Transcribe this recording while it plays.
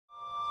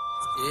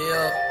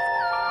Yeah.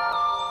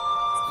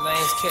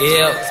 Lanes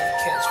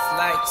catch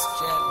flights,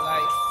 jet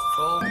life,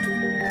 fool.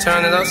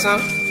 Turn it up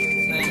some.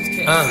 Lanes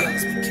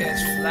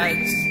catch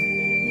flights.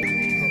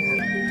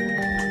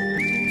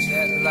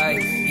 Jet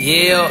life.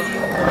 Yeah.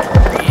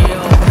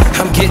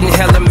 I'm getting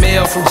hella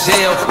mail from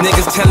jail.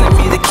 Niggas telling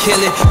me to kill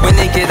it. When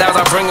they get out,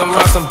 I bring them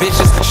around some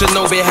bitches. Should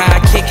know how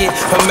I kick it.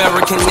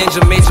 American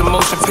Ninja, major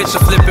motion picture,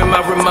 flipping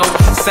my remote.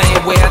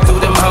 Same way I do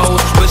them hoes.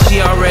 But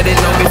she already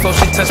know before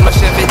she touch my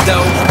Chevy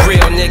dough.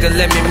 Real nigga,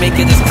 let me make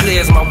it as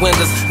clear as my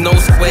windows. No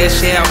square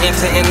shall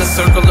enter in the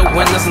circle of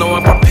winners. Know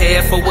I'm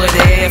prepared for what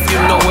if you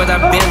know what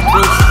I've been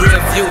through.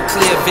 Real view,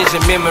 clear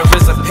vision,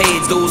 memories of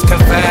paid dues.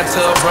 Confined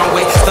to a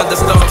runway,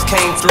 thunderstorms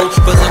came through.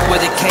 But look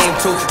what it came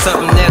to,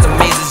 something that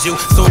amazes you.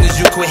 Soon as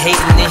you quit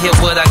hating and hear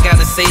what I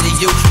gotta say to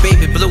you.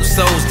 Baby blue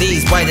souls,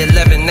 these white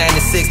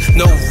 1196.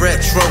 No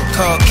retro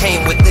car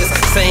came with this.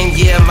 Same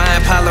year, my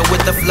Impala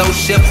with the flow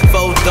shift.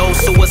 Photo,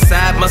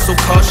 suicide, muscle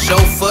car,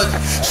 chauffeur.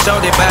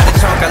 Shorty by the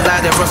trunk, I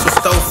light at Russell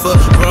Stover.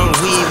 Run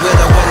weed with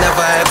her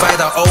whenever I invite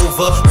her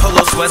over.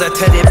 Polo sweater,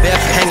 teddy bear,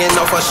 hanging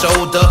off her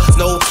shoulder.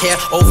 No care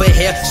over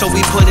here, so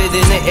we put it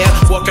in the air.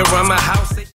 Walking around my house.